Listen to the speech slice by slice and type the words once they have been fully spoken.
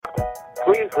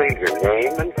Please leave your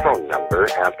name and phone number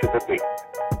after the beep.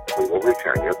 We will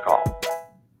return your call.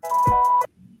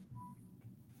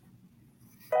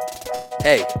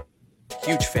 Hey,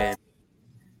 huge fan.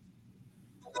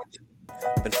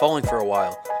 Been following for a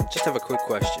while. Just have a quick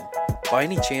question. By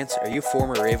any chance, are you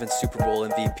former Ravens Super Bowl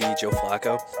MVP Joe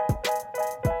Flacco?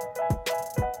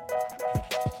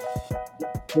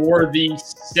 For the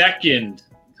second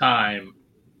time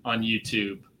on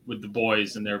YouTube with the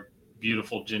boys and their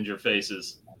beautiful ginger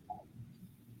faces.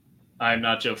 I'm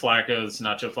not Joe Flacco. This is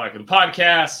not Joe Flacco the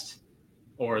podcast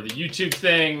or the YouTube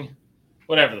thing,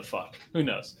 whatever the fuck. Who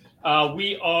knows?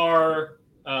 We are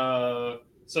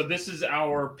so this is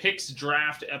our picks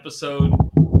draft episode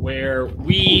where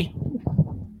we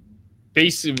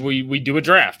basically we do a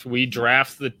draft. We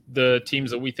draft the teams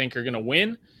that we think are going to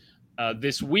win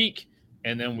this week,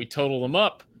 and then we total them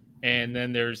up. And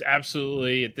then there's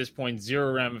absolutely, at this point,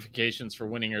 zero ramifications for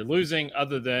winning or losing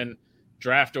other than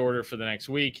draft order for the next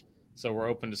week. So we're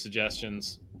open to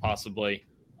suggestions, possibly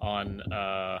on,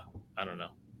 I don't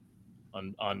know,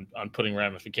 on putting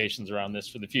ramifications around this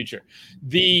for the future.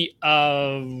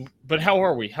 But how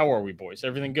are we? How are we, boys?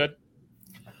 Everything good?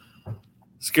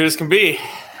 As good as can be.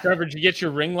 Trevor, did you get your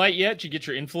ring light yet? Did you get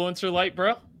your influencer light,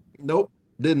 bro? Nope,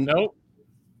 didn't. Nope.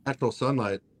 Actual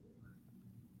sunlight.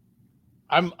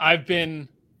 I've been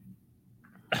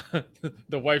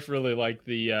the wife really liked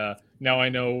the now I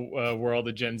know where all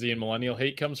the Gen Z and millennial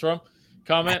hate comes from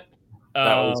comment.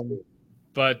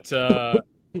 But I'm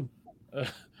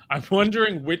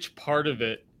wondering which part of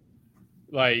it,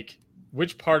 like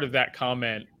which part of that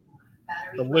comment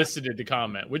elicited the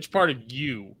comment, which part of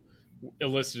you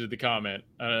elicited the comment.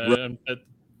 I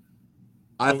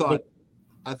thought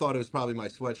it was probably my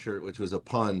sweatshirt, which was a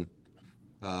pun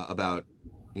about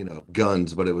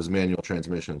guns, but it was manual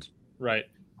transmissions. Right.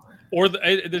 Or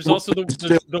there's also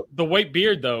the white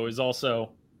beard though is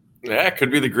also. Yeah, it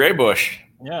could be the gray bush.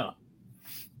 Yeah.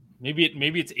 Maybe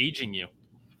it's aging you.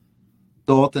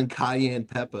 Salt and cayenne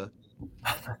pepper.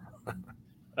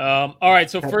 All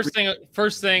right. So first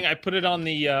thing, I put it on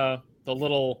the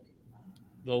little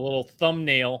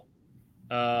thumbnail.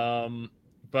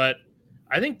 But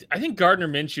I think Gardner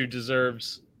Minshew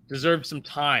deserves some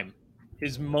time.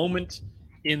 His moment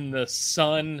in the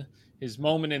sun, his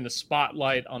moment in the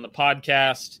spotlight on the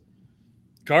podcast.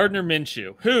 Gardner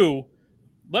Minshew, who,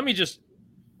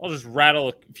 I'll just rattle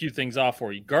a few things off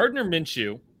for you. Gardner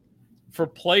Minshew, for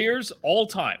players all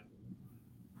time,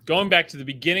 going back to the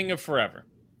beginning of forever,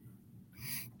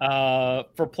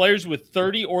 for players with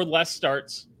 30 or less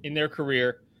starts in their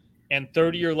career and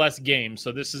 30 or less games,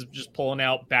 so this is just pulling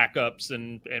out backups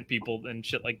and people and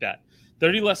shit like that,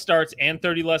 30 less starts and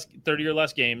 30 or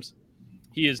less games,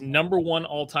 he is number one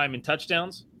all-time in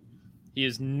touchdowns. He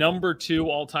is number two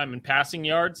all-time in passing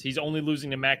yards. He's only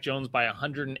losing to Mac Jones by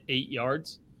 108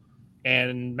 yards,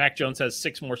 and Mac Jones has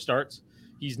 6 more starts.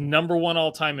 He's number one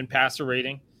all-time in passer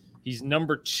rating. He's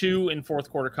number 2 in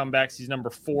fourth-quarter comebacks. He's number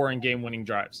 4 in game-winning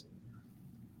drives.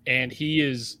 And he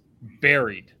is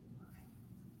buried,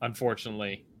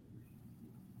 unfortunately,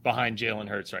 behind Jalen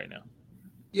Hurts right now.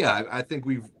 Yeah, I think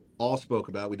we've all spoke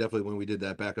about. We definitely, when we did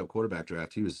that backup quarterback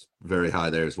draft, he was very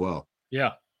high there as well.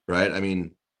 Yeah. Right? I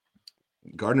mean,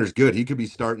 Gardner's good. He could be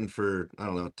starting for,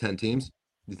 10 teams.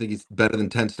 You think he's better than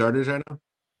 10 starters right now?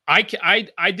 I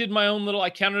did my own little,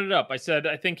 I counted it up. I said,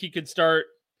 I think he could start.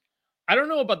 I don't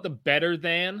know about the better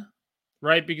than,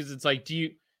 right? Because it's like,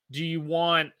 do you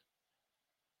want,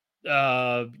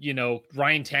 Ryan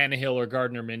Tannehill or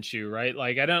Gardner Minshew, right?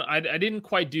 Like, I didn't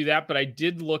quite do that, but I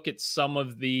did look at some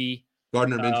of the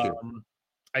Gardner Minshew.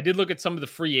 I did look at some of the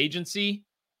free agency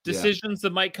decisions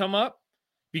that might come up,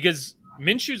 because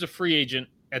Minshew's a free agent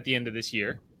at the end of this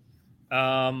year.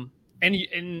 And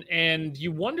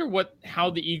you wonder how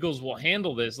the Eagles will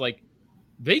handle this. Like,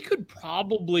 they could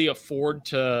probably afford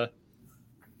to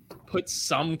put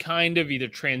some kind of either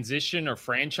transition or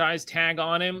franchise tag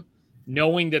on him,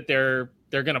 knowing that they're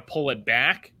going to pull it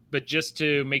back, but just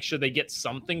to make sure they get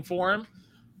something for him.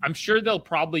 I'm sure they'll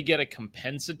probably get a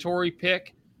compensatory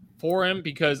pick for him,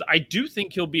 because I do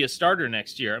think he'll be a starter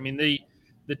next year. I mean, the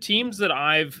teams that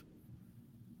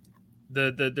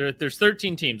there's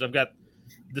 13 teams. I've got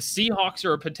the Seahawks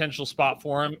are a potential spot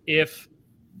for him if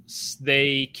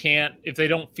they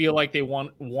don't feel like they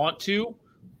want to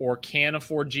or can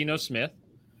afford Geno Smith.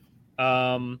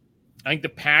 I think the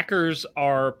Packers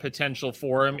are potential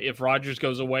for him if Rodgers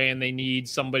goes away and they need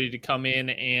somebody to come in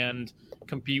and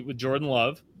compete with Jordan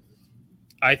Love.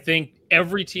 I think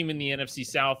every team in the NFC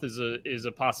South is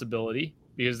a possibility,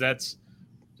 because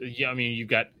you've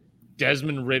got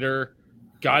Desmond Ridder,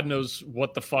 God knows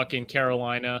what the fuck in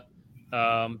Carolina.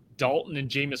 Dalton and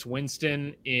Jameis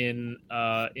Winston in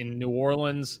New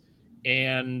Orleans.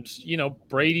 And,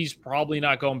 Brady's probably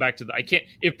not going back to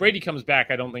if Brady comes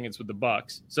back, I don't think it's with the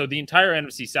Bucs. So the entire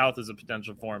NFC South is a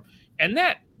potential for him. And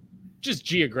that just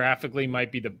geographically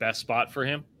might be the best spot for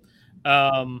him.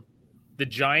 The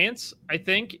Giants, I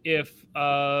think if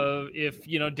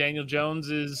Daniel Jones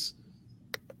is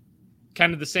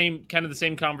kind of the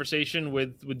same conversation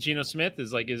with Geno Smith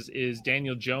is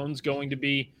Daniel Jones going to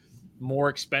be more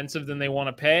expensive than they want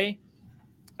to pay?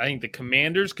 I think the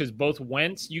Commanders, because both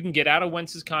Wentz, you can get out of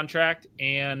Wentz's contract,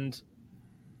 and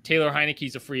Taylor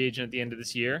Heineke's a free agent at the end of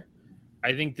this year.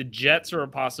 I think the Jets are a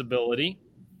possibility.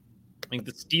 I think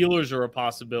the Steelers are a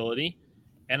possibility.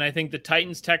 And I think the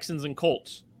Titans, Texans, and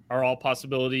Colts are all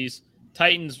possibilities.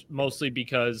 Titans mostly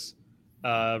because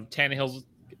Tannehill's,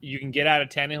 you can get out of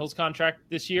Tannehill's contract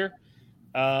this year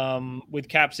with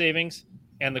cap savings,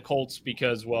 and the Colts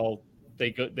because, well,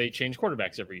 they change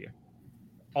quarterbacks every year.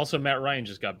 Also, Matt Ryan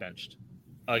just got benched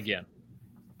again.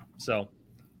 So,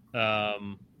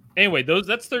 anyway,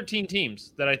 that's 13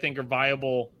 teams that I think are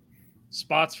viable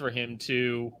spots for him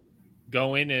to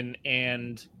go in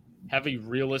and have a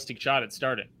realistic shot at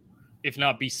starting, if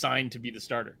not be signed to be the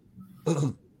starter.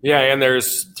 Yeah, and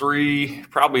there's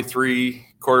probably three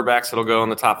quarterbacks that'll go in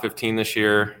the top 15 this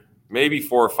year. Maybe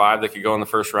 4 or 5 that could go in the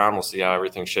first round. We'll see how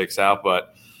everything shakes out.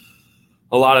 But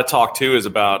a lot of talk, too, is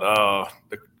about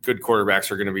the good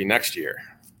quarterbacks are going to be next year.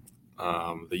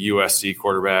 The USC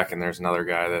quarterback, and there's another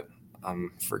guy that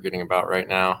I'm forgetting about right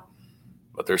now.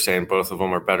 But they're saying both of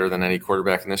them are better than any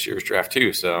quarterback in this year's draft,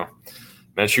 too. So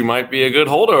Minshew might be a good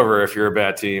holdover if you're a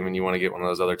bad team and you want to get one of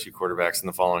those other 2 quarterbacks in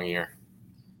the following year.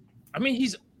 I mean,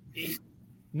 he's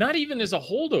not even as a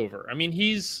holdover. I mean,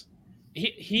 he is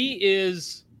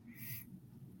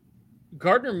 –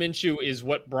 Gardner Minshew is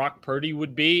what Brock Purdy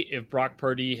would be if Brock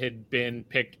Purdy had been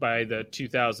picked by the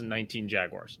 2019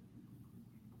 Jaguars.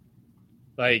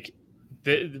 Like,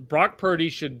 Brock Purdy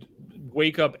should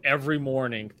wake up every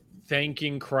morning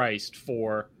thanking Christ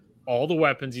for all the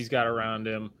weapons he's got around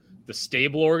him, the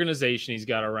stable organization he's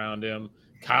got around him,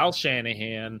 Kyle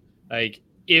Shanahan. Like,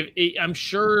 I'm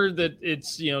sure that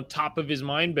it's, top of his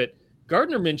mind, but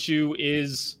Gardner Minshew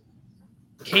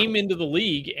came into the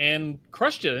league and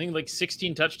crushed it. I think like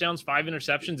 16 touchdowns, 5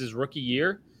 interceptions his rookie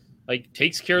year. Like,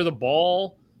 takes care of the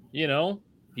ball,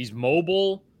 he's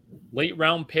mobile, late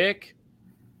round pick.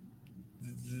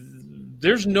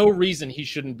 There's no reason he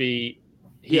shouldn't be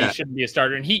a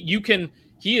starter. And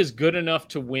he is good enough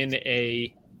to win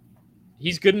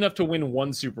he's good enough to win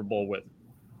 1 Super Bowl with.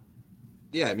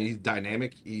 Yeah, I mean, he's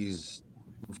dynamic. He's,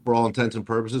 for all intents and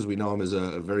purposes, we know him as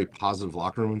a very positive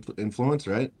locker room influence,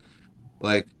 right?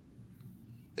 Like,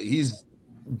 he's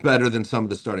better than some of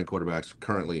the starting quarterbacks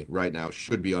currently right now,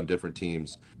 should be on different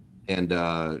teams, and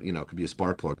could be a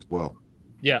spark plug as well.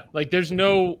 Yeah, like there's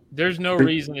no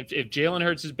reason if Jalen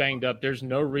Hurts is banged up, there's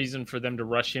no reason for them to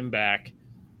rush him back.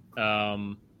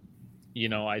 I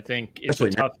think it's a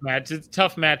tough match. It's a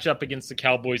tough matchup against the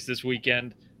Cowboys this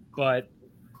weekend, but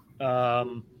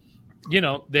he's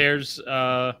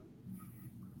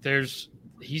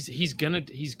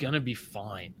gonna be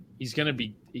fine. He's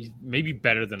maybe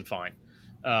better than fine.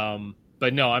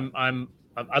 But no,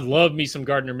 I love me some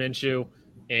Gardner Minshew,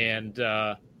 and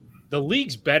the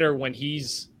league's better when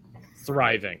he's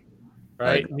thriving,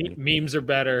 right? Memes are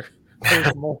better.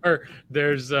 There's more.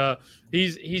 There's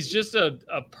he's just a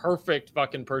perfect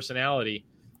fucking personality.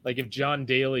 Like if John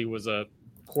Daly was a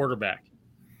quarterback,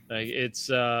 like it's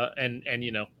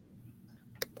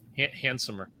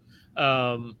handsomer.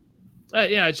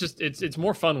 It's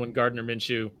more fun when Gardner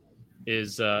Minshew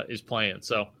is playing.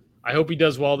 So I hope he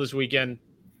does well this weekend.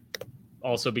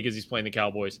 Also because he's playing the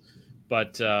Cowboys,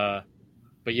 but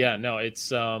yeah, no,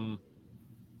 it's a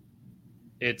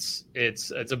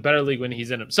better league when he's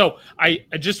in it. So I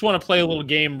just want to play a little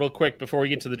game real quick before we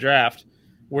get to the draft.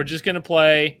 We're just going to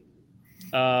play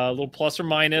a little plus or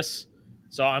minus.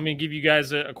 So I'm going to give you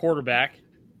guys a quarterback,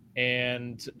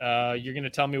 and you're going to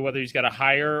tell me whether he's got a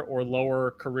higher or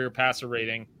lower career passer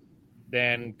rating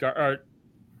than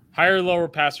higher or lower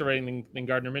passer rating than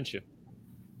Gardner Minshew.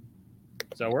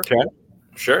 Does that work? Okay.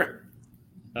 Sure.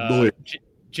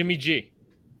 Jimmy G.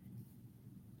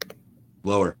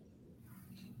 Lower.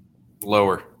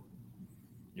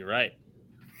 You're right.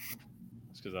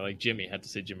 It's because I like Jimmy. I had to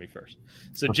say Jimmy first.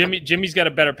 So Jimmy's got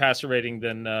a better passer rating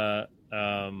than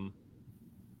Gardner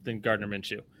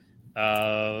Minshew.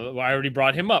 I already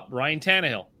brought him up. Ryan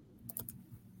Tannehill.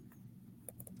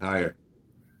 Higher.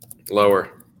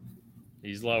 Lower.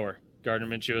 He's lower. Gardner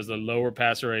Minshew has a lower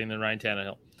passer rating than Ryan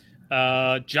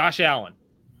Tannehill. Josh Allen.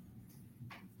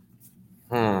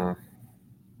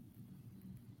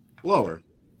 Lower,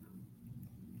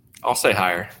 I'll say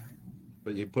higher.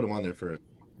 but you put him on there for it.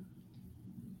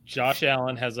 Josh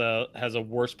Allen has a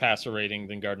worse passer rating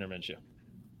than Gardner Minshew.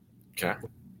 Okay.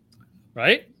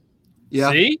 Right?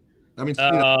 Yeah. See? I mean,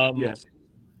 yes,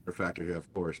 a factor here,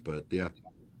 of course, but yeah.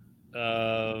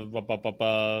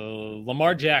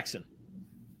 Lamar Jackson.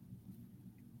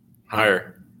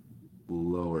 Higher.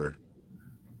 Lower.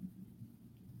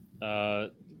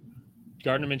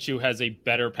 Gardner Minshew has a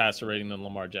better passer rating than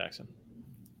Lamar Jackson.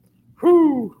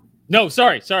 Whoo. No,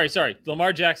 sorry.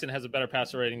 Lamar Jackson has a better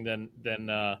passer rating than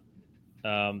Gardner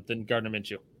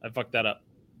Minshew. I fucked that up.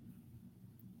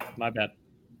 My bad.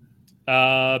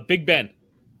 Big Ben.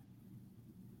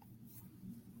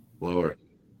 Lower.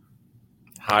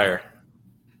 Higher.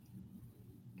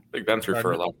 Big Ben threw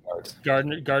for a lot of yards.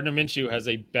 Gardner Minshew has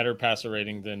a better passer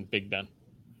rating than Big Ben.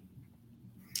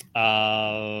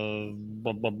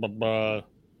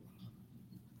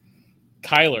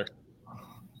 Kyler.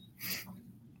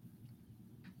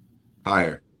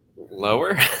 Higher.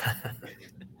 Lower.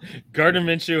 Gardner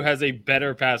Minshew has a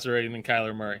better passer rating than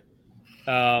Kyler Murray.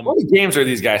 How many games are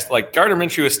these guys? Like Gardner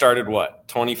Minshew has started what?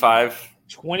 25?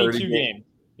 22 games.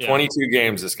 Yeah. 22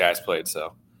 games this guy's played.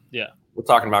 So yeah, we're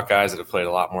talking about guys that have played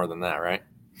a lot more than that, right?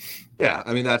 Yeah,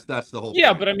 I mean that's the whole. Yeah,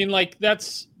 thing. but I mean like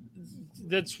that's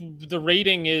the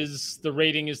rating is the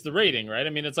rating, right? I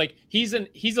mean it's like he's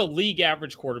a league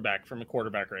average quarterback from a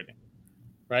quarterback rating,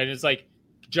 right? It's like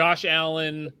Josh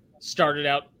Allen started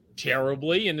out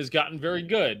terribly and has gotten very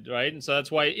good, right? And so that's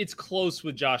why it's close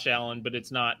with Josh Allen, but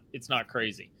it's not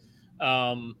crazy.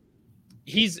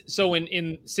 He's so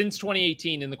in since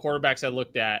 2018 in the quarterbacks I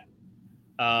looked at,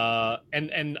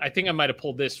 and I think I might have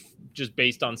pulled this just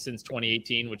based on since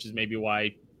 2018, which is maybe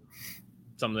why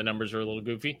some of the numbers are a little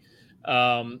goofy.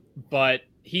 But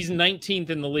he's 19th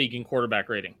in the league in quarterback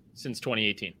rating since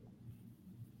 2018.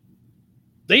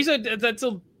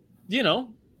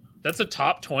 That's a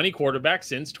top 20 quarterback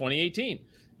since 2018,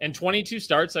 and 22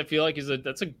 starts. I feel like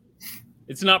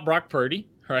it's not Brock Purdy,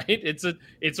 right?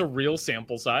 It's a real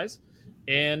sample size,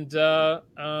 and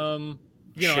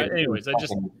anyways,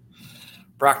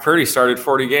 Brock Purdy started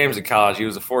 40 games in college. He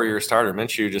was a 4-year starter.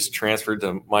 Minshew just transferred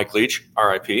to Mike Leach,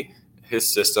 RIP.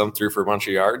 His system, threw for a bunch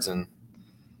of yards, and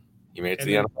he made it to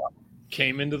the NFL.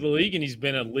 Came into the league, and he's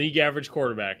been a league average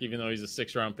quarterback, even though he's a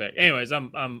 6th-round pick. Anyways,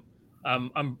 I'm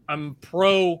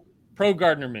pro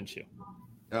Gardner Minshew.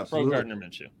 Absolutely. Pro Gardner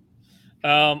Minshew.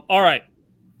 All right.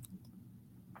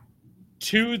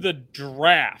 To the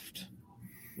draft,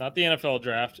 not the NFL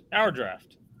draft, our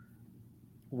draft,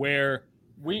 where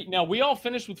we all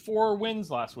finished with 4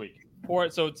 wins last week.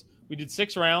 We did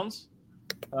 6 rounds.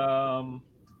 The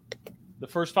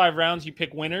first 5 rounds, you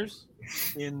pick winners.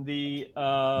 In the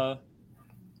gotta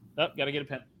get a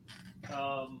pen.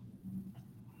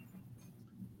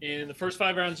 In the first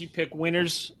 5 rounds, you pick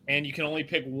winners, and you can only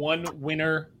pick one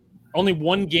winner. Only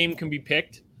one game can be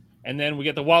picked, and then we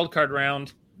get the wild card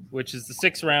round, which is the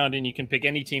 6th round, and you can pick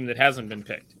any team that hasn't been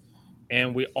picked.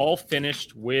 And we all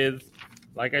finished with,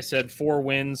 like I said, 4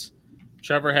 wins.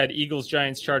 Trevor had Eagles,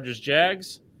 Giants, Chargers,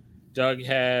 Jags. Doug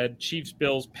had Chiefs,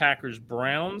 Bills, Packers,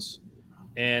 Browns.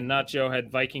 And Nacho had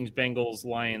Vikings, Bengals,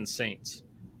 Lions, Saints.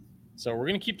 So we're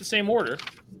going to keep the same order,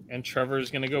 and Trevor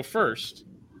is going to go first.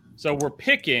 So we're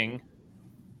picking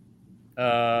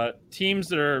teams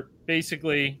that are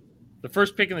basically the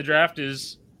first pick in the draft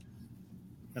is,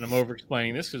 and I'm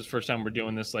over-explaining this because it's the first time we're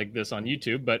doing this like this on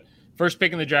YouTube, but first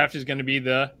pick in the draft is going to be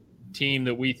the team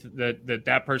that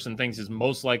that person thinks is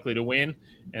most likely to win,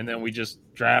 and then we just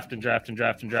draft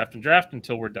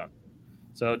until we're done.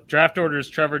 So draft order is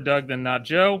Trevor, Doug, then not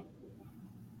Joe.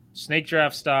 Snake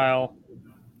draft style.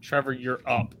 Trevor, you're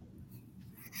up.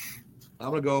 I'm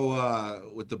going to go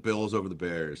with the Bills over the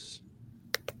Bears.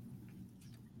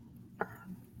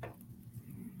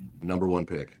 Number 1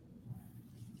 pick.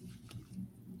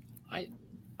 I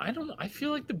don't know. I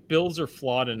feel like the Bills are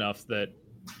flawed enough that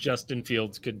Justin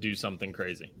Fields could do something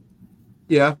crazy.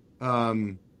 Yeah.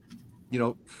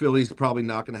 Philly's probably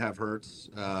not going to have Hurts.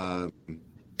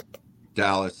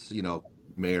 Dallas,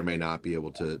 may or may not be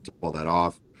able to pull that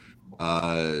off.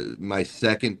 My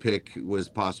second pick was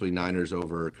possibly Niners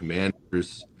over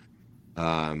Commanders.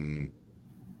 That's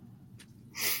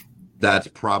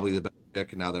probably the best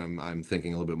pick now that I'm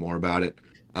thinking a little bit more about it.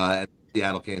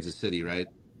 Seattle, Kansas City, right?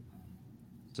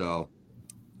 So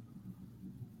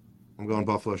I'm going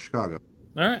Buffalo, Chicago.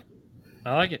 All right.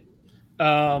 I like it.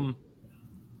 Doug,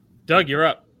 you're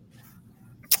up.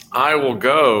 I will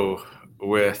go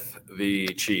with the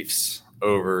Chiefs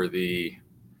over the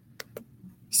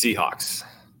Seahawks.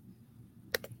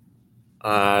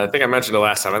 I think I mentioned it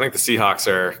last time. I think the Seahawks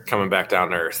are coming back down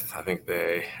to earth. I think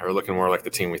they are looking more like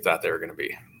the team we thought they were going to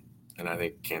be. And I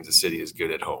think Kansas City is good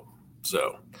at home.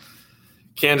 So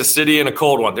Kansas City in a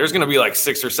cold one. There's going to be like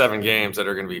 6 or 7 games that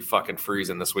are going to be fucking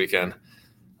freezing this weekend.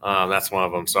 That's one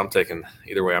of them. So I'm taking –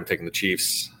 either way, I'm taking the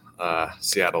Chiefs.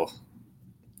 Seattle.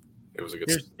 It was a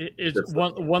good – Here's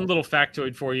one little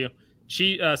factoid for you.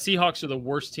 Seahawks are the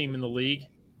worst team in the league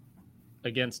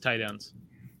against tight ends.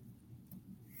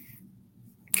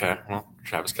 Okay, well,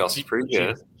 Travis Kelce's pretty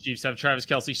good. Chiefs have Travis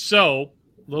Kelce. So,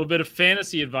 a little bit of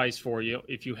fantasy advice for you.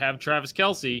 If you have Travis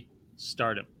Kelce,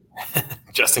 start him.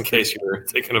 Just in case you were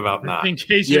thinking about not. In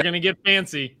case you're going to get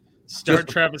fancy, start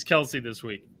Travis Kelce this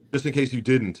week. Just in case you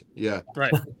didn't. Yeah.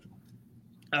 Right.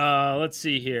 Let's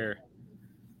see here.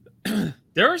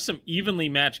 There are some evenly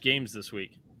matched games this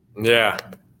week. Yeah.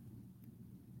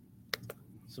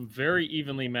 Some very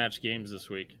evenly matched games this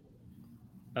week.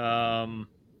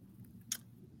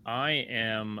 I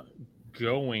am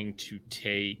going to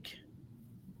take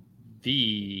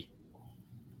the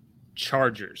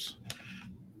Chargers.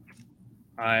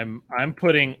 I'm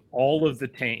putting all of the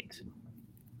taint,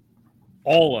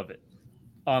 all of it,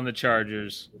 on the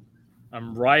Chargers.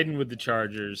 I'm riding with the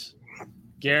Chargers.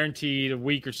 Guaranteed a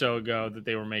week or so ago that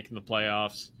they were making the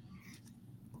playoffs.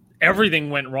 Everything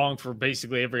went wrong for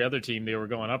basically every other team they were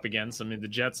going up against. I mean, the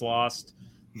Jets lost.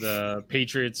 The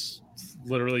Patriots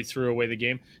literally threw away the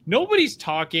game. Nobody's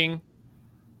talking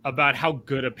about how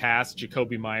good a pass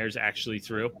Jacoby Myers actually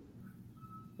threw.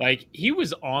 Like, he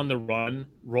was on the run,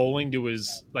 rolling to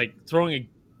his, like, throwing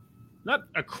not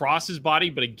across his body,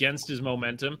 but against his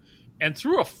momentum, and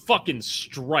threw a fucking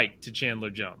strike to Chandler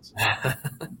Jones.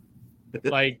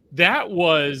 Like, that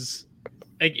was,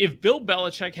 like, if Bill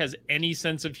Belichick has any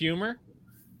sense of humor,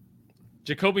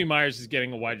 Jacoby Myers is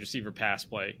getting a wide receiver pass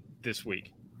play this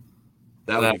week.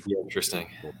 That'd be interesting.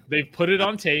 They've put it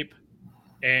on tape,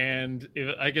 and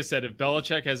like I said, if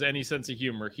Belichick has any sense of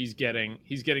humor, he's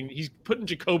putting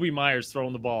Jacoby Myers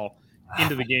throwing the ball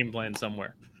into the game plan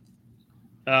somewhere.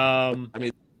 I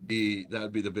mean, that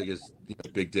would be the biggest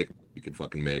big dick you could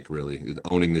fucking make, really,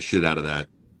 owning the shit out of that.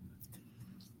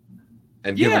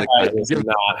 And not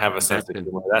have a sense of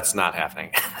humor. That's not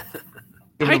happening.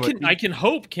 I can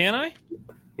hope, can I?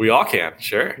 We all can,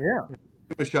 sure. Yeah.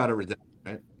 Give a shot at redemption,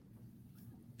 right?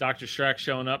 Dr. Shrek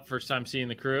showing up, first time seeing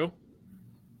the crew.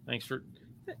 Thanks for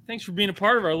being a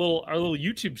part of our little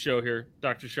YouTube show here,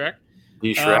 Dr. Shrek.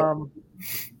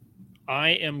 I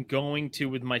am going to,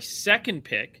 with my second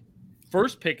pick,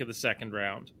 first pick of the second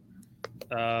round.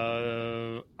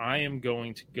 I am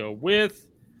going to go with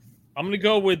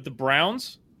the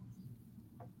Browns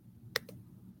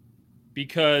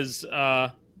because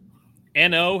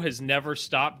NO has never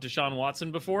stopped Deshaun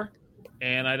Watson before,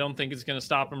 and I don't think it's going to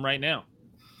stop him right now.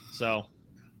 So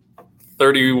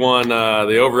 31,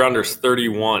 the over-under is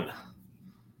 31.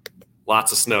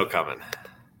 Lots of snow coming.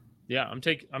 Yeah, I'm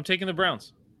taking the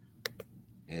Browns.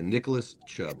 And Nicholas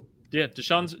Chubb. Yeah,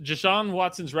 Deshaun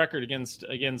Watson's record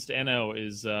against NO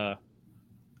is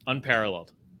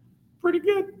unparalleled. Pretty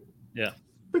good. Yeah.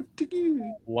 Pretty good.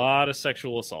 A lot of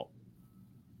sexual assault.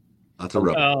 Lots of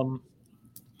rubbing.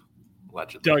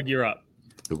 Doug, you're up.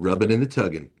 The rubbing and the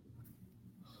tugging.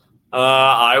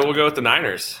 I will go with the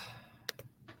Niners.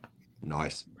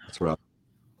 Nice. That's rough.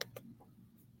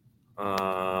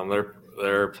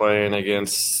 They're playing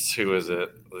against, who is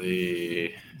it?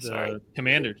 The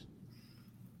Commanders.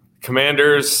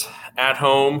 Commanders at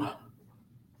home.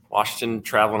 Washington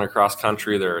traveling across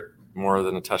country. They're more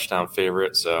than a touchdown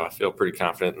favorite, so I feel pretty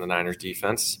confident in the Niners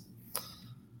defense.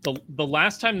 The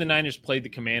last time the Niners played the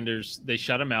Commanders, they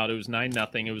shut them out. It was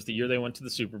 9-0. It was the year they went to the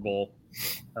Super Bowl.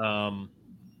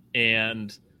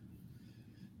 And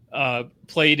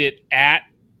played it at,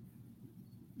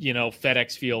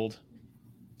 FedEx Field.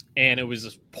 And it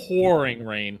was pouring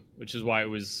rain, which is why it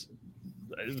was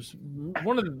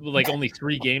one of the, only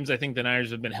 3 games I think the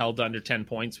Niners have been held to under 10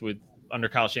 points under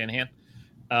Kyle Shanahan.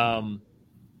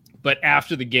 But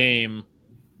after the game,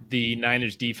 the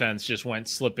Niners defense just went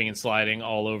slipping and sliding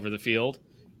all over the field.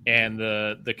 And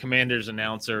the Commanders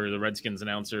announcer, the Redskins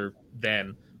announcer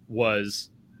then was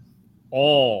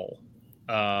all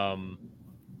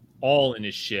in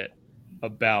his shit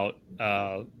about,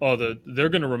 they're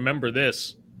going to remember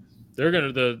this.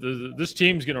 This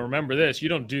team's going to remember this. You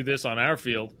don't do this on our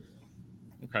field.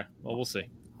 Okay. Well, we'll see.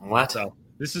 What? So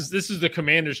this is the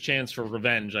Commanders' chance for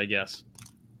revenge, I guess.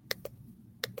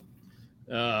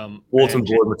 Bulletin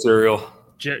board material.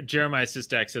 Jeremiah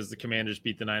Sistak says the Commanders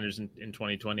beat the Niners in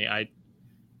 2020.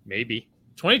 Maybe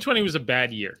 2020 was a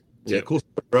bad year. Yeah, cool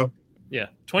stuff, bro. Yeah,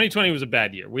 2020 was a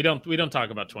bad year. We don't talk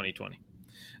about 2020.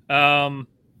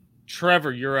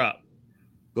 Trevor, you're up.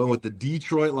 Going with the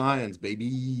Detroit Lions,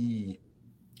 baby.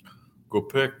 Go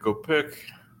pick.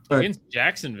 Against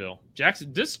Jacksonville.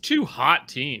 This too hot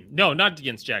team. No, not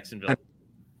against Jacksonville.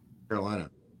 Carolina.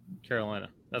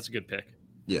 That's a good pick.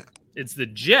 Yeah. It's the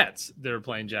Jets that are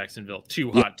playing Jacksonville. Two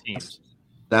hot teams.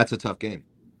 That's a tough game.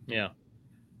 Yeah.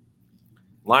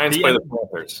 Lions play the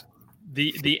Panthers.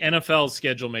 The NFL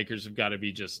schedule makers have got to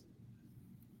be just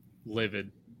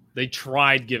livid. They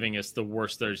tried giving us the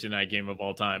worst Thursday night game of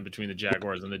all time between the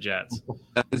Jaguars and the Jets.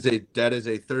 That is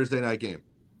a Thursday night game.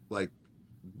 Like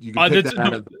you can pick that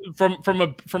out of...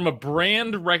 from a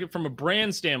brand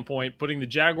standpoint, putting the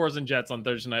Jaguars and Jets on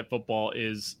Thursday Night Football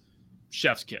is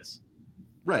chef's kiss.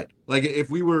 Right. Like if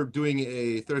we were doing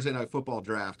a Thursday Night Football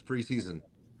draft preseason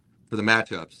for the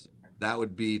matchups, that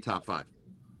would be top 5.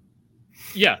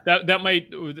 Yeah, that might,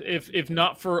 if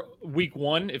not for week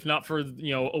 1, if not for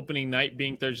opening night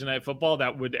being Thursday Night Football,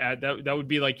 that would add that would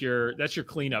be like that's your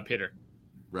cleanup hitter.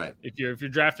 Right. If you're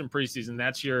drafting preseason,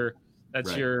 that's your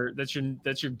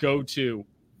go-to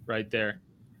right there.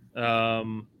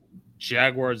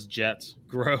 Jaguars, Jets,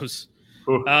 gross.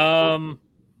 All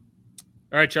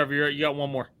right, Trevor, you got one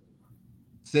more.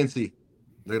 Cincy,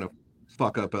 they're gonna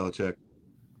fuck up Belichick.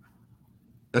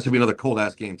 That should be another cold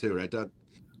ass game too, right, Doug?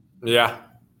 Yeah.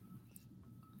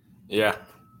 I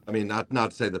mean, not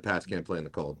to say the Pats can't play in the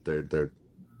cold. They're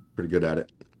pretty good at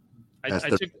it. I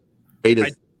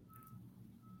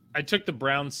took the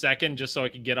Browns second just so I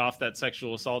could get off that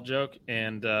sexual assault joke,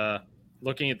 and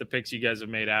looking at the picks you guys have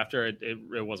made after,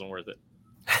 it wasn't worth it.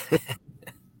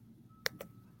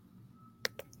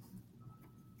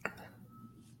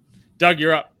 Doug,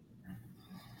 you're up.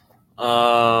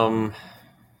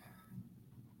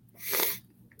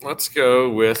 Let's go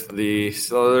with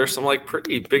so there's some like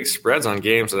pretty big spreads on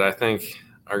games that I think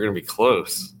are going to be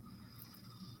close.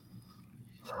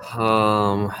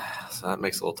 So that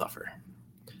makes it a little tougher.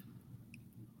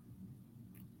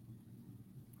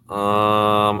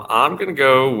 I'm going to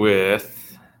go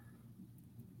with,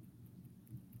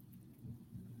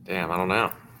 I don't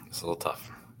know. It's a little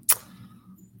tough.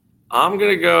 I'm going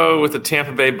to go with the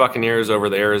Tampa Bay Buccaneers over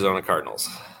the Arizona Cardinals.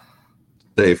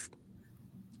 Safe.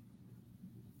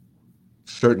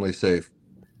 Certainly safe.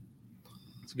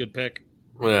 It's a good pick.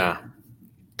 Yeah.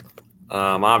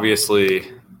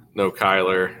 Obviously, no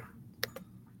Kyler.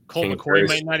 Colt McCoy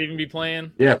might not even be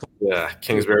playing. Yeah.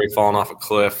 Kingsbury falling off a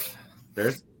cliff.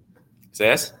 There's?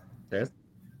 Says? There's?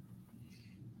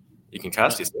 You can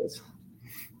cuss, he says.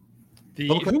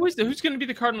 Who's going to be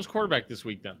the Cardinals quarterback this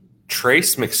week then?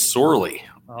 Trace McSorley.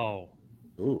 Oh.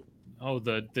 Ooh. Oh,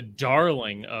 the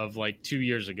darling of like 2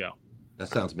 years ago. That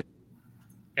sounds mean.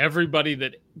 Everybody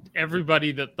that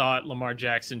thought Lamar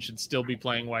Jackson should still be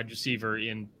playing wide receiver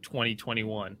in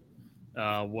 2021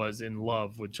 was in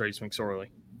love with Trace McSorley.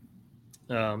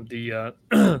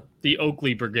 The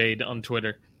Oakley Brigade on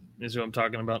Twitter is who I'm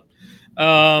talking about.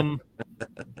 I'm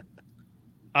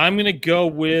going to go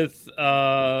with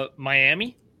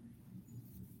Miami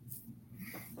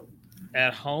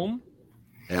at home.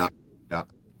 Yeah.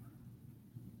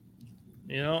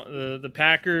 The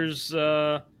Packers.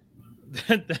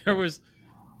 There was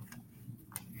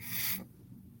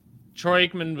Troy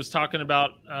Aikman was talking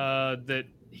about that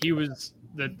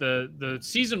the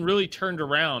season really turned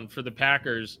around for the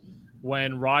Packers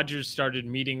when Rodgers started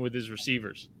meeting with his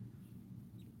receivers.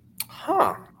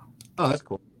 Huh. Oh, that's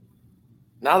cool.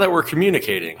 Now that we're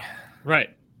communicating. Right.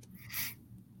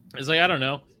 It's like, I don't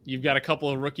know. You've got a couple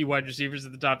of rookie wide receivers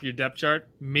at the top of your depth chart.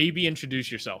 Maybe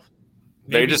introduce yourself.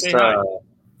 Maybe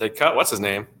they cut, what's his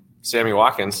name? Sammy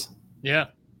Watkins. Yeah.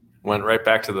 Went right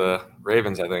back to the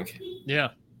Ravens, I think. Yeah.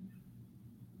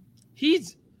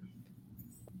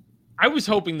 I was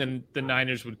hoping the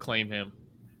Niners would claim him.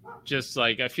 Just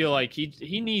like, I feel like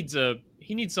he needs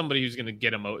somebody who's going to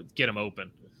get him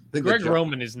open. Greg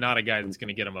Roman is not a guy that's going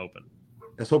to get him open. I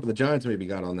was hoping the Giants maybe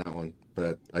got on that one,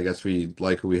 but I guess we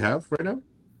like who we have right now.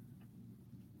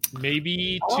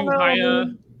 Maybe too high.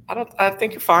 I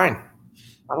think you're fine.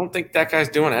 I don't think that guy's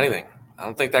doing anything. I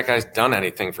don't think that guy's done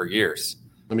anything for years.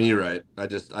 I mean, you're right. I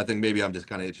think maybe I'm just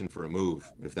kind of itching for a move,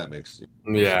 if that makes sense.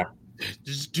 Yeah.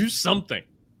 Just do something.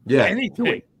 Yeah.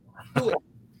 Anything.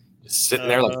 Just sitting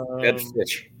there like a dead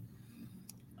fish.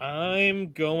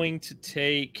 I'm going to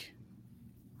take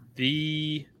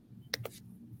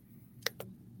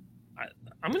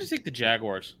I'm going to take the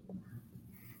Jaguars.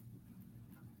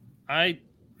 I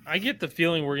get the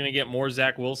feeling we're going to get more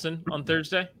Zach Wilson on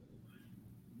Thursday.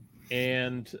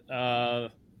 And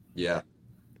yeah,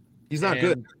 he's not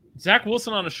good. Zach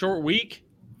Wilson on a short week,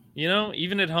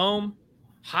 even at home,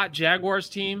 hot Jaguars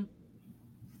team,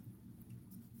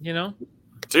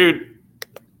 Dude,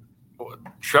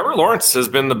 Trevor Lawrence has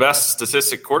been the best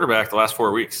statistic quarterback the last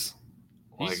 4 weeks.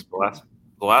 Like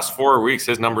the last 4 weeks,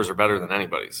 his numbers are better than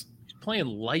anybody's. He's playing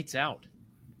lights out.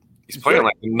 He's playing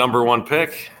like the number one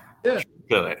pick. Yeah.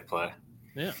 Good play.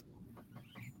 Yeah.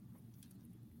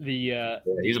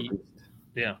 He's a beast.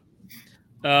 Yeah.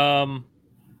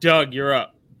 Doug, you're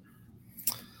up.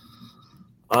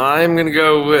 I'm gonna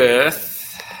go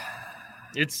with.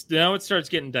 Now it starts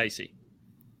getting dicey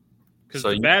because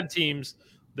the bad teams.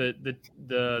 There's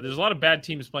a lot of bad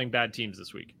teams playing bad teams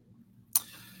this week.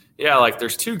 Yeah, like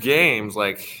there's 2 games.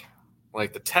 Like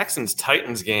the Texans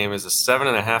Titans game is a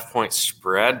 7.5 point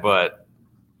spread, but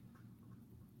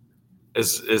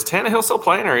is Tannehill still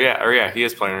playing or he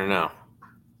is playing or no?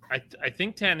 I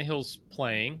think Tannehill's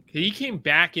playing. He came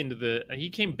back into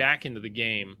the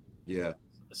game. Yeah.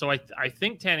 So I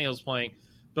think Tannehill's playing,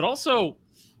 but also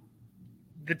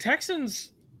the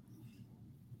Texans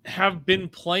have been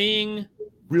playing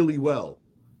really well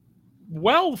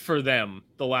for them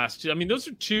the last 2. I mean, those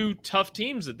are 2 tough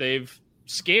teams that they've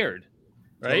scared,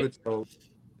 right?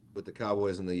 With the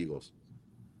Cowboys and the Eagles.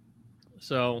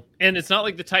 So, and it's not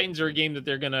like the Titans are a game that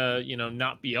they're gonna,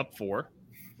 not be up for.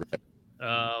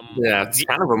 Yeah, it's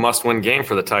kind of a must-win game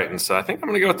for the Titans. So I think I'm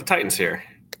going to go with the Titans here.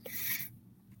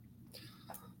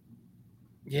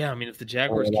 Yeah, I mean, if the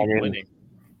Jaguars keep winning,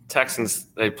 Texans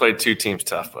they played 2 teams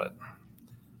tough, but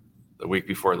the week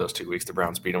before those 2 weeks, the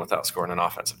Browns beat them without scoring an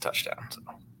offensive touchdown. So.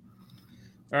 All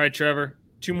right, Trevor,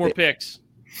 2 more picks.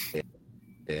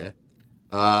 Yeah.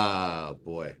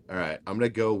 Boy. All right, I'm gonna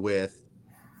go with.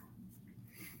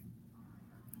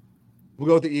 We'll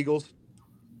go with the Eagles.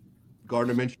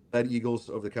 Gardner Minshew led Eagles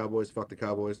over the Cowboys. Fuck the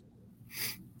Cowboys.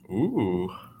 Ooh.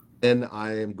 Then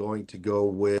I am going to go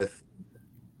with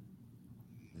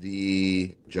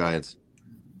the Giants.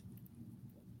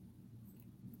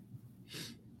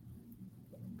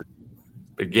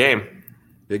 Big game.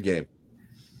 Big game.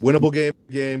 Winnable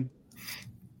game.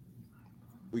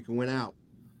 We can win out.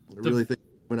 I really think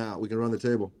we can win out. We can run the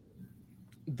table.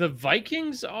 The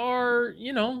Vikings are,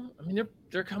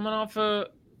 they're coming off a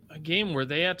game where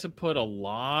they had to put a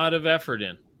lot of effort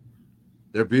in.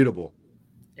 They're beatable.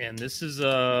 And this is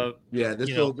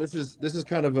this is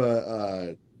kind of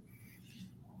a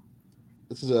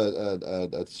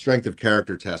strength of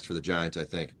character test for the Giants, I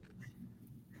think.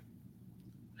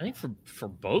 I think for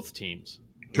both teams.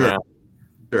 Sure. Yeah.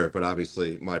 Sure, but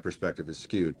obviously my perspective is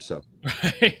skewed, so.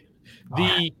 Right.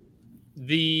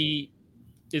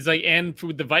 And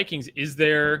for the Vikings, is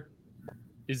there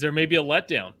maybe a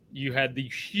letdown? You had the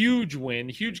huge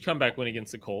comeback win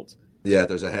against the Colts. Yeah,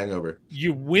 there's a hangover.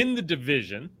 You win the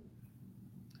division.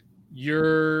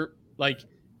 You're like,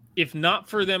 if not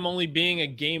for them only being a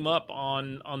game up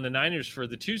on the Niners for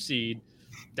the 2 seed,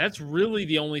 that's really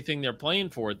the only thing they're playing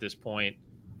for at this point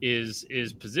is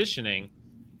positioning.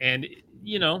 And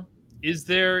is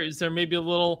there maybe a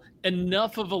little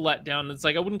enough of a letdown? It's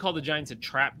like I wouldn't call the Giants a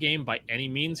trap game by any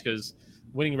means because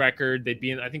winning record,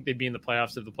 I think they'd be in the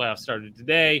playoffs if the playoffs started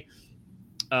today.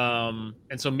 And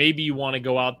so maybe you want to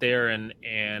go out there and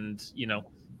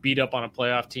beat up on a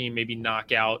playoff team, maybe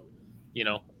knock out,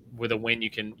 with a win you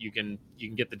can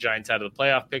get the Giants out of the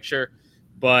playoff picture.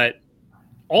 But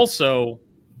also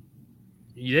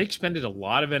they expended a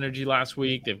lot of energy last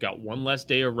week. They've got 1 less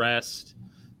day of rest.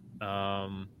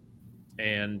 I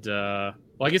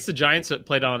guess the Giants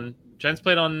played on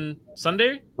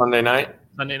Sunday night.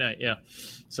 Sunday night, yeah.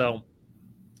 So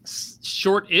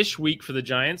short-ish week for the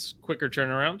Giants, quicker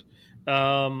turnaround.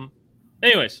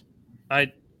 Anyways,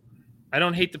 I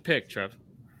don't hate the pick, Trev.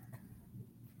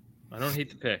 I don't hate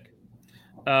the pick.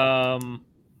 But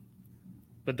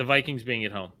the Vikings being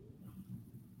at home.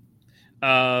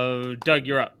 Doug,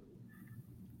 you're up.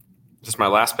 Is this my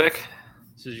last pick?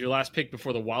 This is your last pick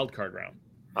before the wild card round.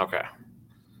 Okay.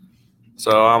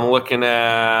 So I'm looking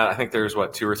at, I think there's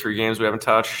 2 or 3 games we haven't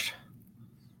touched.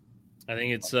 I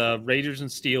think it's Raiders and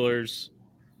Steelers,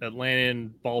 Atlanta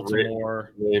and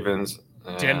Baltimore, Ravens,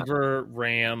 Denver,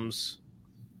 Rams,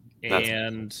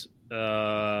 and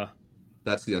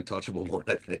that's the untouchable one,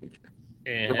 I think.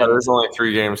 And but there's only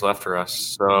 3 games left for us.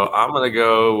 So I'm going to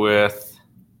go with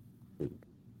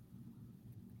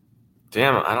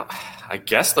I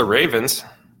guess the Ravens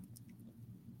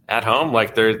at home.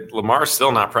 Like Lamar's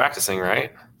still not practicing,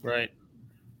 right? Right.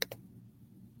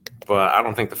 But I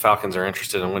don't think the Falcons are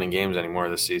interested in winning games anymore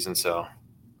this season. So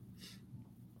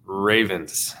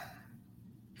Ravens.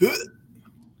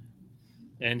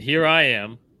 And here I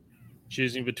am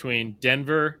choosing between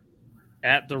Denver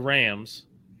at the Rams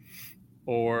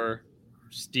or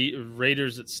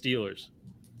Raiders at Steelers.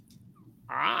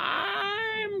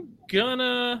 I'm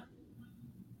gonna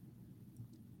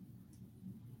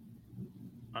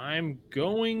I'm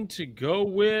going to go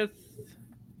with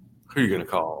Who are you going to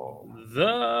call?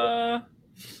 the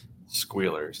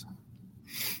Squealers.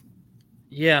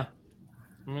 Yeah.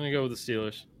 I'm going to go with the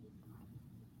Steelers.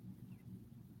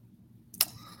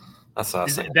 That's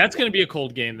awesome. That's going to be a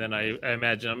cold game then, I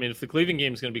imagine. I mean, if the Cleveland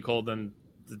game is going to be cold, then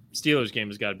the Steelers game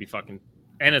has got to be fucking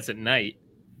 – and it's at night.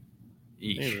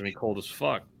 It's going to be cold as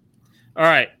fuck. All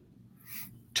right.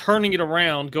 Turning it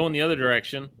around, going the other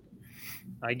direction.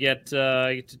 I get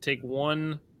to take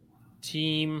one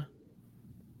team.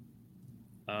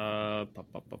 I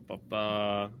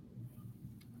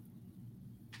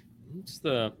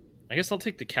guess I'll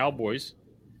take the Cowboys.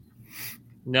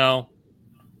 No.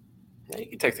 Yeah, you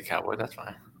can take the Cowboys. That's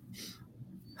fine.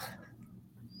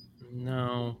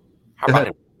 No. How about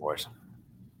the Cowboys?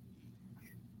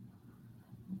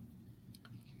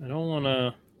 I don't want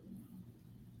to.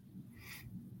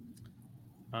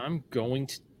 I'm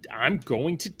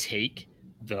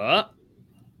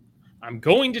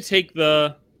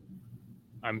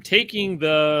taking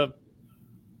the.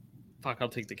 Fuck, I'll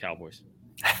take the Cowboys.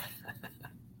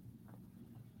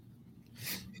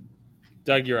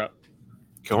 Doug, you're up.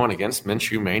 Going against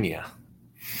Minshew Mania.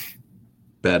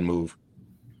 Bad move.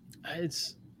 I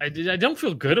don't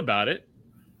feel good about it.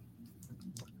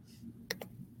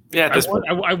 Yeah,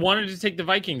 I wanted to take the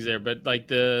Vikings there, but like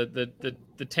the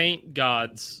taint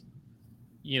gods,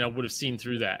 would have seen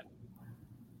through that.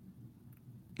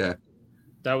 Okay.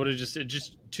 That would have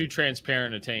just too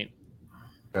transparent a taint.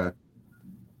 Okay.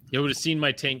 You would have seen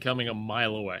my taint coming a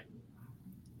mile away.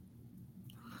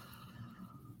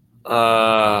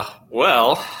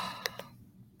 Well,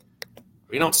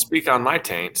 we don't speak on my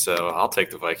taint, so I'll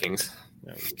take the Vikings.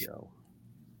 There we go.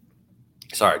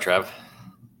 Sorry, Trev.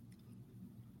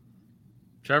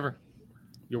 Trevor,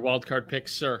 your wild card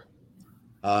picks, sir.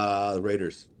 The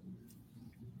Raiders.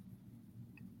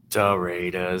 The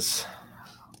Raiders.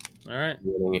 All right.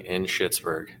 Winning in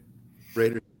Schittsburg.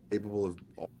 Raiders are capable of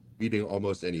beating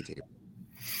almost any team.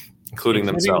 Including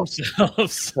themselves.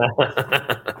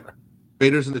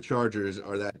 Raiders and the Chargers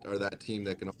are that team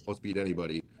that can almost beat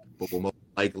anybody, but will most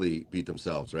likely beat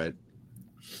themselves, right?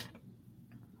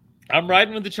 I'm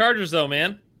riding with the Chargers, though,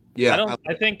 man. Yeah.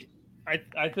 I think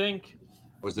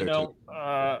was there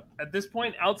at this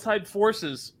point, outside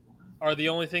forces are the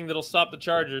only thing that'll stop the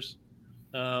Chargers.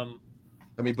 Right.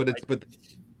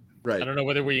 I don't know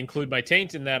whether we include my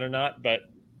taint in that or not, but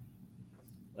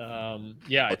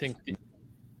I think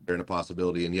they're in a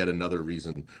possibility and yet another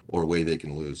reason or way they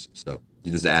can lose. So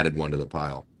you just added one to the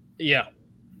pile. Yeah.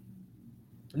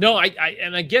 No, I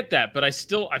get that, but I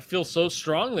feel so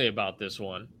strongly about this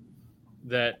one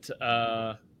that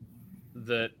I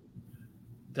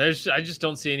just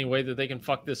don't see any way that they can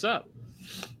fuck this up.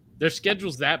 Their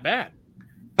schedule's that bad.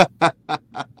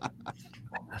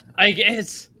 I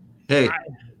guess. Hey,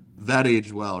 that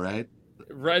aged well, right?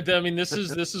 Right. I mean, this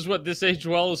is what this age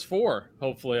well is for.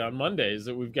 Hopefully on Mondays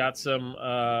that we've got some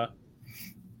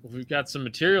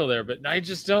material there, but I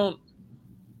just don't.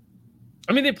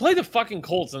 I mean, they play the fucking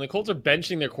Colts, and the Colts are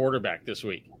benching their quarterback this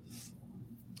week,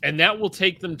 and that will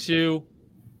take them to.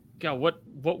 God,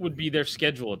 what would be their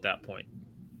schedule at that point?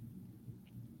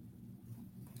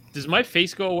 Does my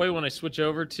face go away when I switch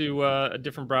over to a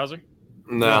different browser?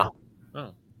 No.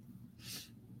 Oh.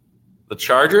 The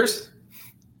Chargers?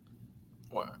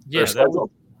 What? Yeah.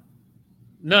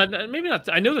 No, maybe not.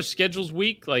 I know their schedule's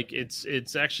weak. Like it's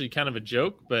actually kind of a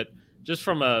joke, but just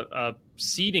from a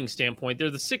seeding standpoint, they're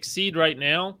the 6th seed right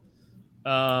now.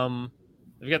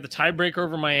 They've got the tiebreaker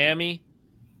over Miami.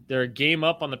 They're a game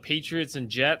up on the Patriots and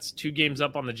Jets, 2 games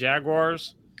up on the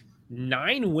Jaguars.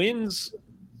 9 wins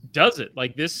does it.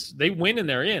 Like this, they win and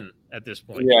they're in at this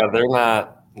point. Yeah, they're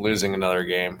not losing another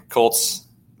game. Colts,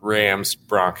 Rams,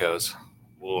 Broncos.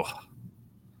 Ugh.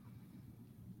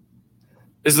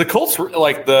 Is the Colts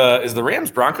is the Rams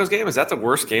Broncos game? Is that the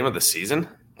worst game of the season?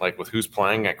 Like with who's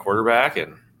playing at quarterback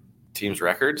and teams'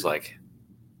 records? Like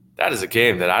that is a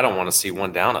game that I don't want to see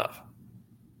one down of.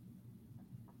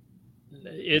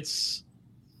 It's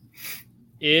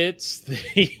I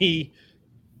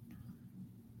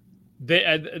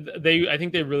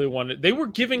think they really wanted. They were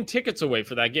giving tickets away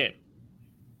for that game,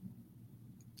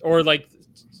 or like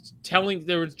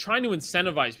they were trying to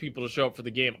incentivize people to show up for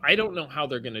the game. I don't know how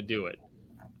they're going to do it,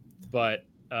 but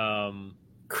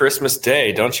Christmas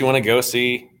Day, don't you want to go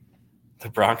see the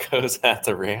Broncos at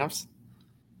the Rams?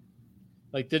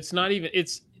 Like that's not even.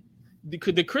 It's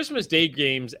the Christmas Day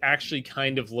games actually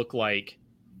kind of look like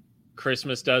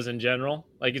Christmas does in general.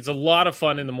 Like it's a lot of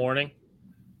fun in the morning.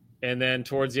 And then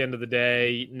towards the end of the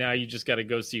day, now you just got to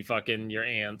go see fucking your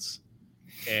aunts.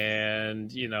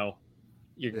 And, you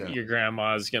your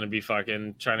grandma's gonna be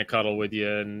fucking trying to cuddle with you,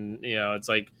 and it's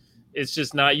like it's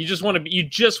just not. You just want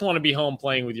to be home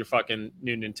playing with your fucking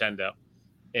new Nintendo,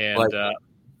 and like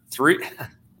 3. What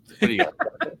do you got?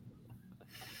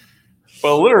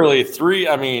 Well, literally 3.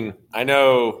 I mean, I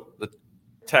know the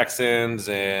Texans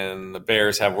and the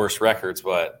Bears have worse records,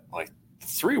 but like the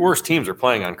 3 worst teams are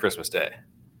playing on Christmas Day.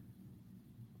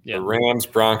 Yeah. The Rams,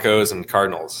 Broncos, and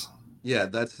Cardinals. Yeah,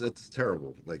 that's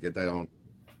terrible. Like I don't.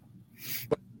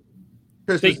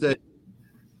 Christmas Day,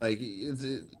 like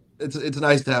it's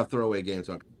nice to have throwaway games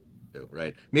on,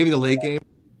 right? Maybe the late game,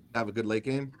 have a good late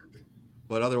game,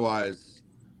 but otherwise,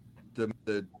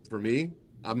 for me,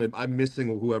 I'm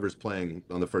missing whoever's playing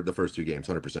on the first 2 games,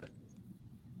 100%.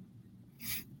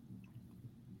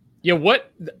 Yeah,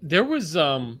 there was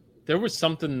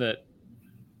something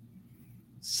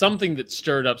that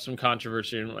stirred up some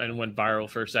controversy and went viral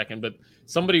for a second, but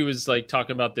somebody was like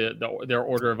talking about their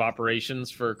order of operations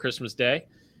for Christmas Day,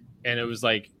 and it was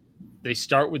like they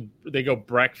go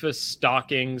breakfast,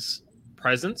 stockings,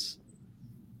 presents,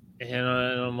 and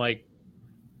I'm like,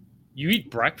 you eat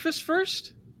breakfast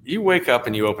first? You wake up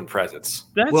and you open presents.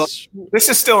 This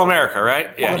is still America,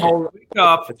 right? Yeah. You wake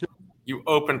up, you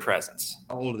open presents.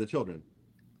 How old are the children?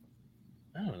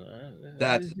 I don't know.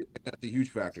 That's a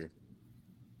huge factor.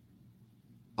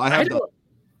 I have done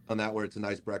on that where it's a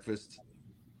nice breakfast.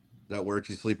 That works.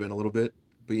 You sleep in a little bit,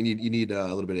 but you need a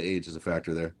little bit of age as a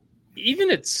factor there.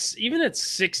 Even at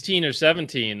 16 or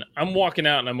 17, I'm walking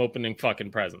out and I'm opening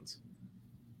fucking presents.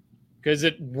 Because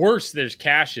at worst, there's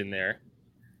cash in there.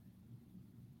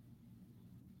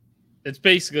 At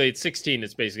 16,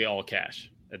 it's basically all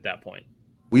cash at that point.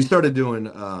 We started doing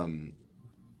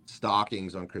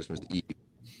stockings on Christmas Eve,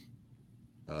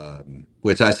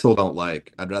 which I still don't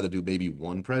like. I'd rather do maybe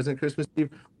one present Christmas Eve,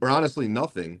 or honestly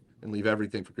nothing, and leave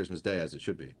everything for Christmas Day as it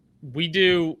should be. We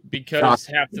do, because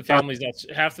half the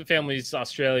family's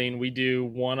Australian. We do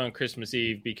one on Christmas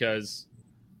Eve because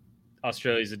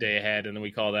Australia's a day ahead, and then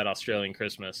we call that Australian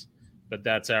Christmas. But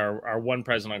that's our one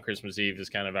present on Christmas Eve is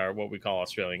kind of our what we call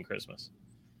Australian Christmas.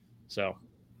 So,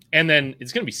 and then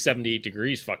it's going to be 78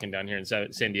 degrees fucking down here in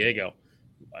San Diego.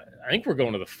 I think we're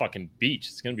going to the fucking beach.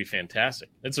 It's going to be fantastic.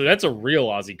 That's a real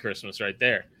Aussie Christmas right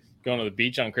there. Going to the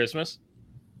beach on Christmas.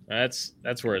 That's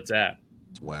where it's at.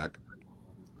 It's whack.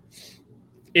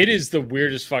 It is the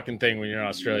weirdest fucking thing when you're in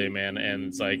Australia, man. And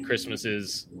it's like Christmas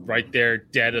is right there,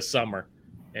 dead of summer,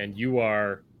 and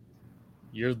you're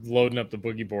loading up the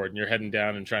boogie board and you're heading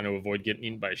down and trying to avoid getting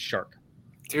eaten by a shark.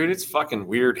 Dude, it's fucking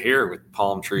weird here with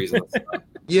palm trees and stuff.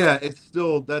 Yeah, that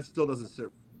still doesn't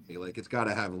serve me. Like it's got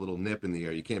to have a little nip in the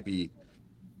air. You can't be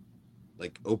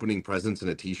like opening presents in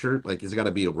a t-shirt. Like it's got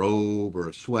to be a robe or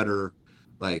a sweater.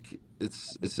 Like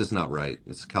it's just not right.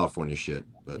 It's California shit.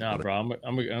 But nah, bro, I'm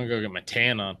gonna go get my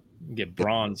tan on and get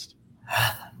bronzed.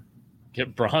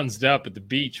 Get bronzed up at the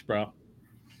beach, bro.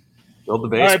 Build the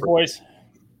base. All right, boys.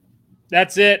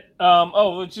 That's it.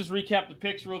 Let's just recap the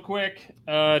picks real quick.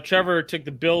 Trevor took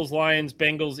the Bills, Lions,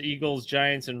 Bengals, Eagles,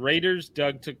 Giants, and Raiders.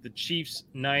 Doug took the Chiefs,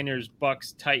 Niners,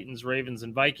 Bucks, Titans, Ravens,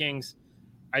 and Vikings.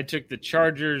 I took the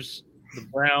Chargers, the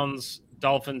Browns,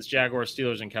 Dolphins, Jaguars,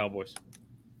 Steelers, and Cowboys.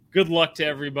 Good luck to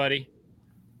everybody.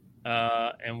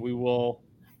 And we will.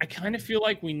 I kind of feel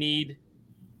like we need,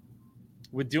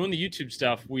 with doing the YouTube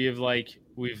stuff, we've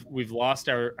lost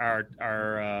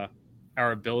our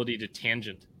ability to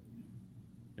tangent.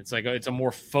 It's like it's a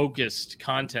more focused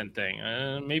content thing.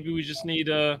 Maybe we just need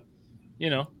I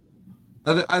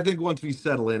think once we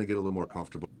settle in and get a little more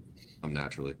comfortable,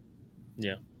 naturally.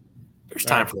 Yeah. There's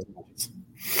time for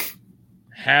it.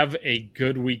 Have a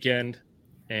good weekend,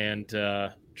 and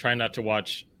try not to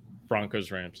watch Broncos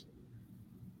Rams.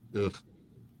 Ugh.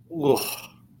 Ugh.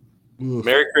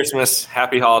 Merry Christmas,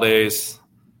 Happy Holidays.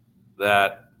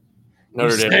 That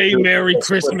Notre Dame. Say Merry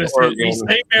Christmas. You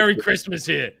say Merry Christmas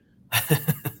here.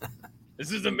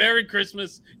 This is a Merry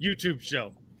Christmas YouTube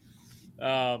show.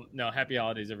 No, Happy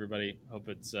Holidays, everybody. Hope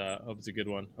it's a good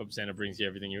one. Hope Santa brings you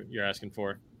everything you're asking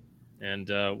for, and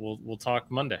we'll talk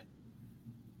Monday.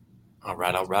 All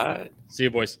right. See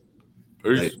you, boys.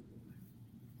 Peace.